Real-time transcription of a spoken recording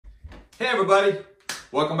Hey everybody,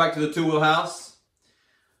 welcome back to the Two Wheel House.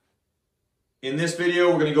 In this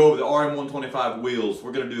video we're going to go over the RM125 wheels.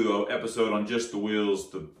 We're going to do an episode on just the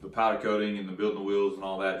wheels, the powder coating and the building the wheels and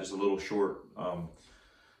all that. Just a little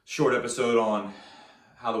short episode on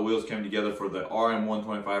how the wheels came together for the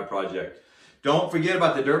RM125 project. Don't forget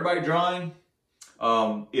about the dirt bike drawing.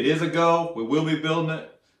 It is a go. We will be building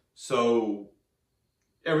it. So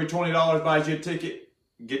every $20 buys you a ticket.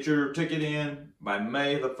 Get your ticket in by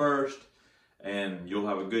May the 1st and you'll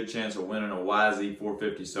have a good chance of winning a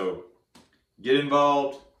YZ450. So get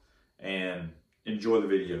involved and enjoy the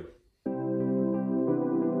video.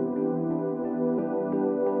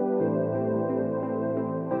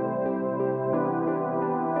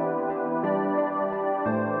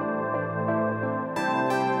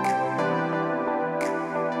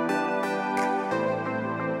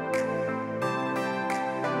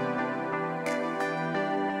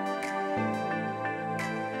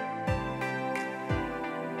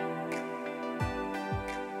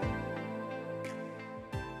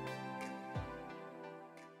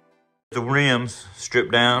 The rims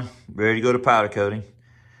stripped down, ready to go to powder coating.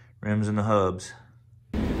 Rims and the hubs.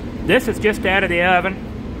 This is just out of the oven.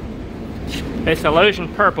 This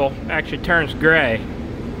illusion purple actually turns gray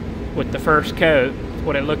with the first coat. That's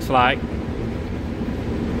what it looks like.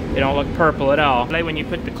 It don't look purple at all. When you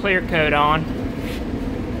put the clear coat on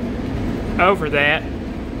over that,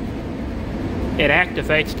 it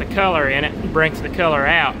activates the color in it and brings the color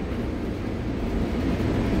out.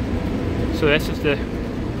 So this is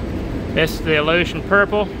the illusion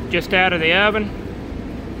purple, just out of the oven.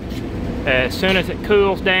 As soon as it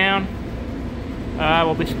cools down,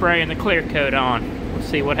 we'll be spraying the clear coat on. We'll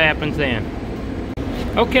see what happens then.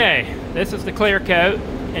 Okay, this is the clear coat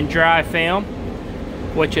in dry film,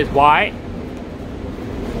 which is white.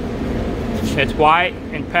 It's white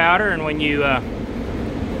in powder, and when you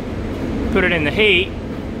put it in the heat,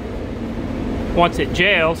 once it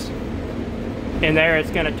gels in there,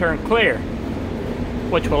 it's going to turn clear,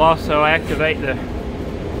 which will also activate the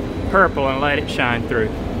purple and let it shine through.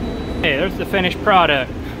 Hey, there's the finished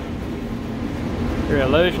product. Your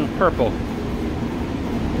illusion purple.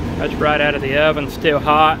 That's right out of the oven, still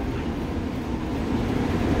hot.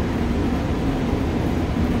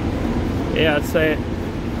 Yeah, I'd say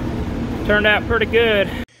it turned out pretty good.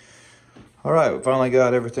 All right, we finally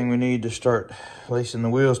got everything we need to start lacing the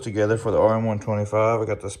wheels together for the RM125. I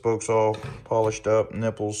got the spokes all polished up,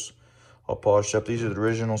 nipples all polished up. These are the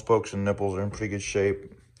original spokes and nipples. Are in pretty good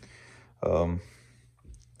shape.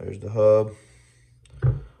 There's the hub,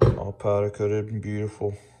 all powder coated and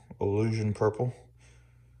beautiful illusion purple.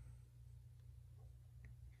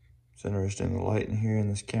 It's interesting, the light in here in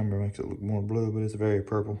this camera makes it look more blue, but it's very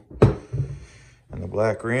purple. And the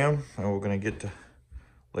black rim, and we're gonna get to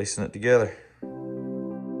lacing it together.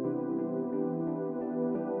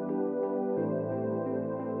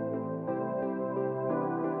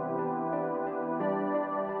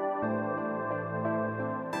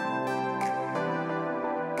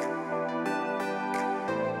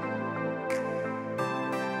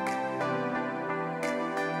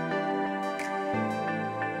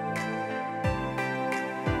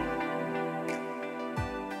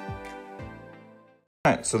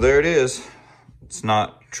 All right, so there it is. It's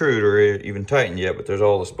not true or even tightened yet, but there's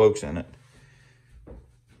all the spokes in it.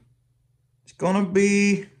 It's gonna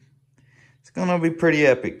be pretty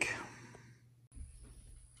epic.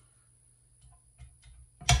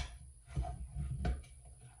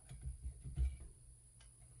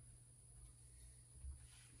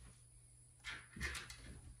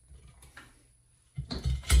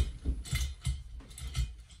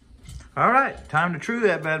 All right, time to true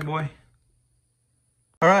that bad boy.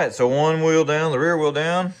 All right, so one wheel down, the rear wheel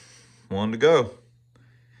down, one to go.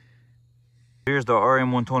 Here's the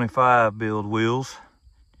RM125 build wheels.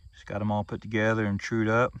 Just got them all put together and trued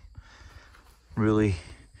up. Really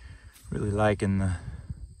liking the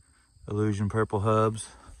illusion purple hubs.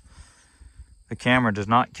 The camera does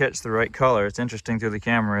not catch the right color. It's interesting through the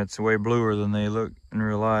camera. It's way bluer than they look in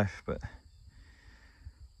real life, but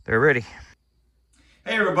they're ready.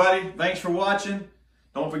 Hey everybody, thanks for watching.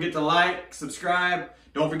 Don't forget to like, subscribe.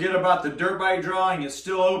 Don't forget about the dirt bike drawing. It's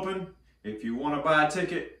still open. If you want to buy a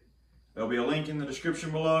ticket, there'll be a link in the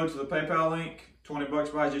description below to the PayPal link. 20 bucks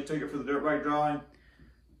buys you a ticket for the dirt bike drawing.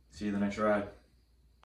 See you in the next ride.